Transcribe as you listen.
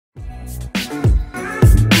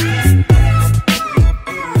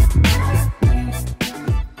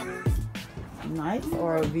Nice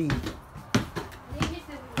or a V?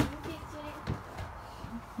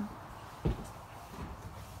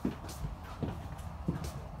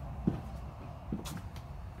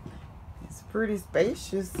 It's pretty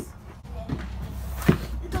spacious.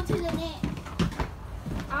 Let's go to the net.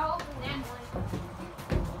 I'll open that one.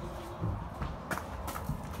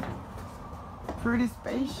 Pretty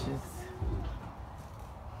spacious.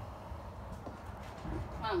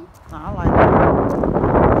 I like it.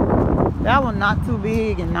 That one not too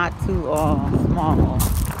big and not too small.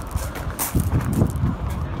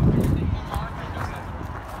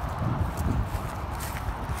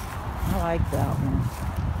 I like that one.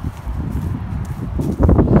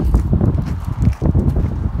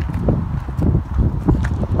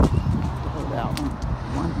 Oh, that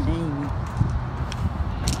one thing.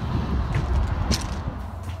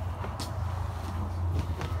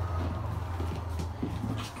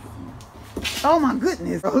 Oh my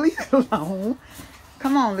goodness, leave it alone.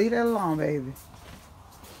 Come on, leave that alone, baby.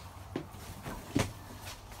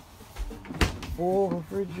 Full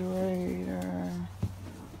refrigerator.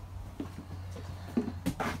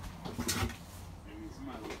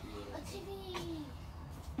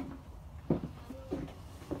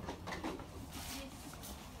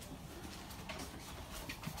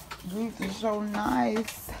 This is so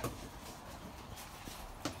nice.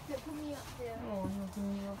 Put me up there. Oh, you put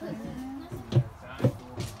me up there?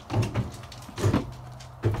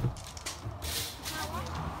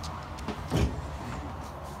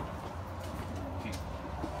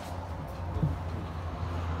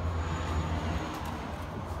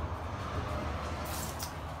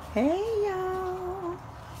 Hey y'all.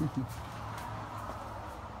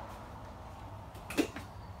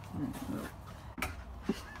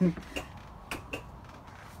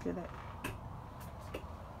 Get it.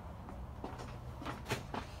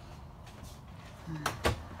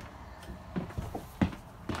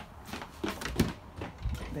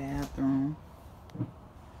 Bathroom.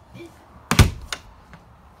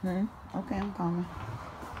 Okay, I'm coming.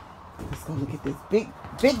 Let's go look at this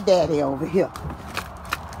big daddy over here.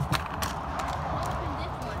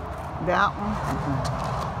 That one? Okay.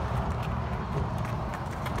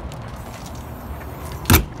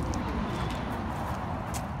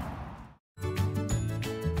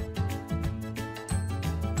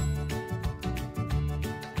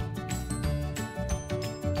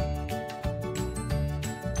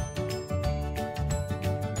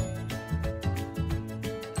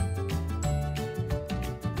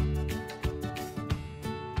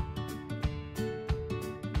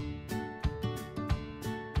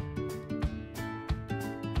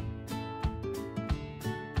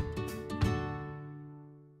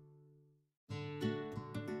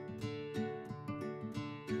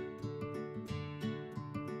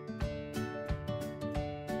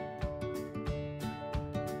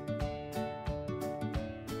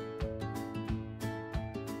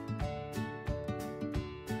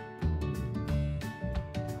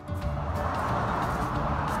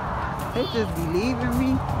 They just be leaving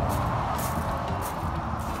me.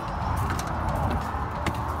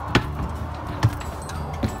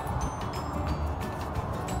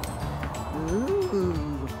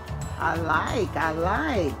 Ooh, I like.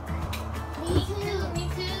 Me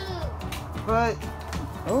too. But,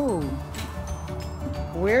 oh,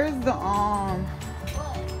 where's the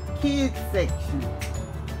What? kids section?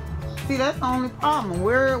 See, that's the only problem.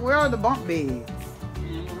 Where are the bunk beds?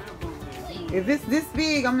 If it's this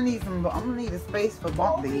big, I'm gonna need a space for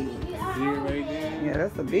bunk beds. Right there. Yeah,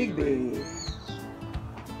 that's a big bed.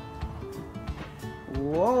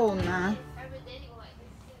 Whoa, nah.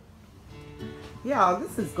 Yeah,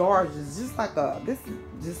 this is gorgeous. This is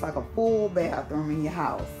just like a full bathroom in your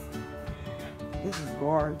house. This is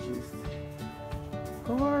gorgeous.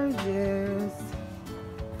 Gorgeous.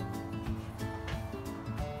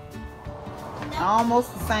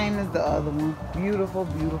 Almost the same as the other one. Beautiful,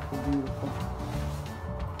 beautiful, beautiful.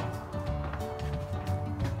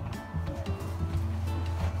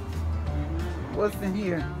 What's in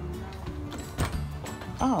here?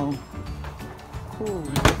 Oh, cool.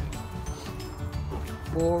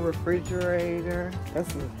 Full refrigerator.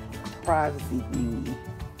 That's a privacy thingy.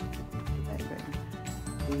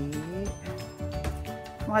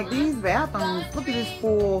 Like these bathrooms, look at this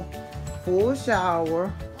full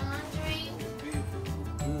shower.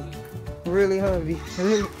 Really heavy.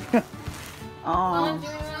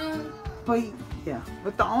 But yeah,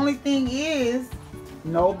 but the only thing is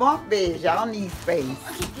no bunk beds. Y'all need space.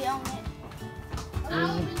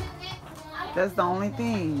 That's the only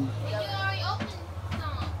thing.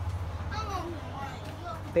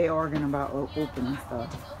 They arguing about opening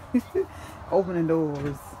stuff. Opening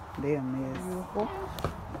doors. They a mess.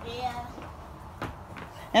 Yeah.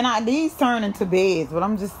 And these turn into beds, but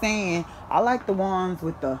I'm just saying, I like the ones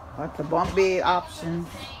with the bunk bed option.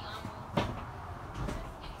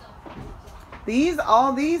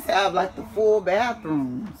 All these have like the full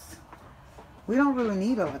bathrooms. We don't really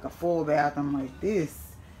need like a full bathroom like this.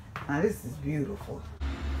 Now this is beautiful.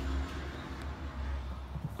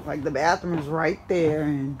 Like the bathroom is right there,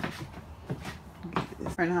 and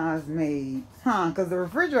different how it's made, because the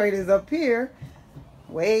refrigerator is up here,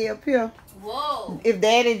 way up here. Whoa. If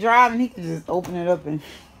Daddy driving, he can just open it up and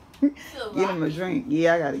get him a drink.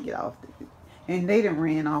 Yeah, I gotta get off this. And they done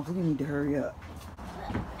ran off. We need to hurry up.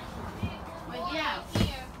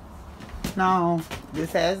 No,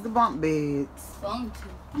 this has the bunk beds. One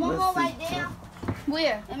more right there.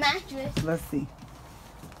 Where? A mattress. Let's see.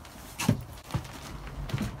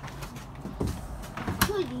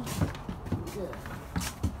 Pretty. Good.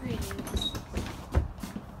 Pretty.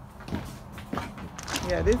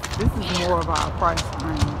 Yeah, this is more of our price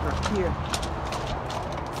range up here.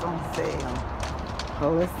 It's on sale.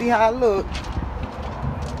 So let's see how it looks.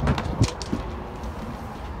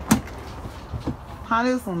 How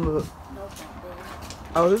this one look?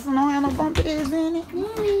 Oh, this one don't have no bunk beds in it?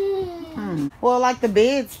 Well, like the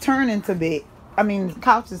beds turn into bed. I mean, the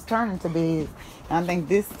couches turn into beds. And I think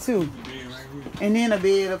this too. And then a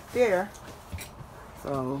bed up there.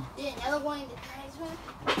 So. Did another one in the next one?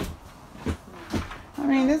 I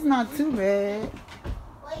mean, it's not too bad.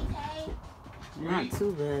 Wait, hey. Not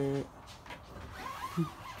too bad.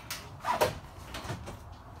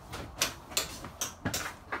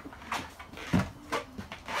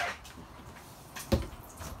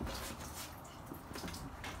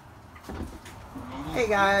 Hey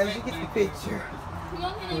guys, you get the picture.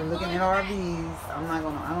 We're looking at RVs. I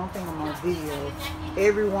don't think I'm gonna video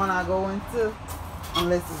every one I go into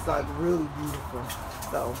unless it's like really beautiful.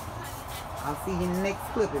 So I'll see you in the next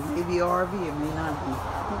clip. It may be RV, it may not be.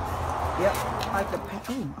 Yep, I like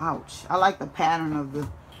I like the pattern of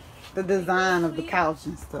the design of the couch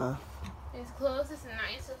and stuff. It's close, it's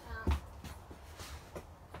nice of him.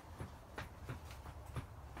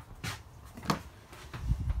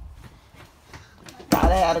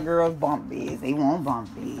 Gotta have the girls bunk beds. They want bunk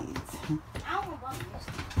beds. I want bunk beds.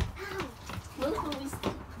 Look what we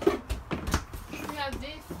have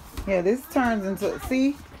this. Yeah, this turns into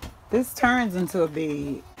a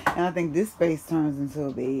bed. And I think this space turns into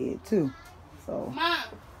a bed too. So, Mom.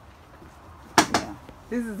 yeah.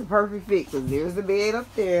 This is the perfect fit because there's a bed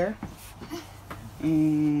up there.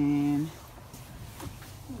 And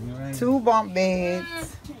 2 bunk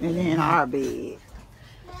beds. And then our bed.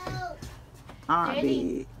 Our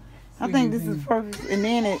bed. I think this is perfect. And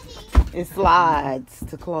then it slides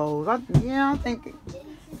to close. I think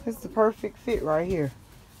it's the perfect fit right here.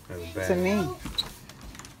 To me.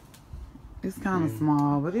 It's kind of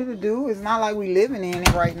small, but it'll do. It's not like we living in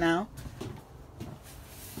it right now.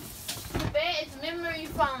 The bed is memory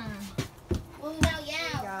foam.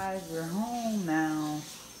 Hey guys, we're home now.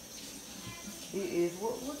 It is,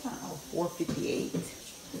 what time? Oh,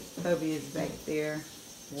 4:58. Hubby is back there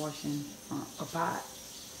washing a pot.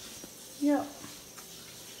 Yep.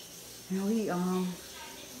 And we,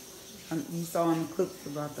 you saw in the clips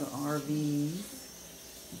about the RVs.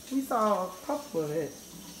 We saw a couple of it.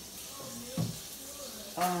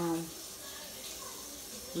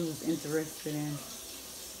 We was interested in.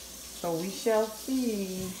 So we shall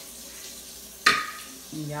see.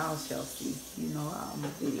 And y'all shall see. You know, on the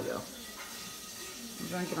video. I'm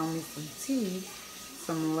drinking on me some tea.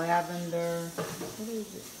 Some lavender. What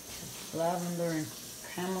is it? Lavender and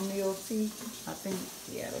chamomile tea. I think,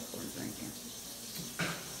 yeah, that's what I'm drinking.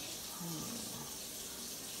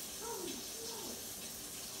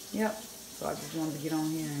 Yep. So I just wanted to get on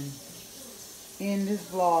here and end this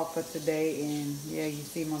vlog for today. And yeah, you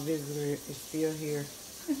see my visitor is still here.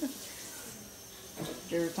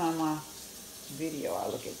 Every time I video, I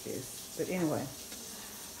look at this. But anyway.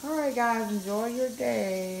 Alright guys, enjoy your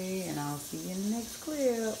day. And I'll see you in the next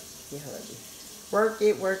clip. Yeah, hubby. Work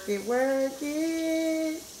it, work it, work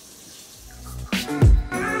it.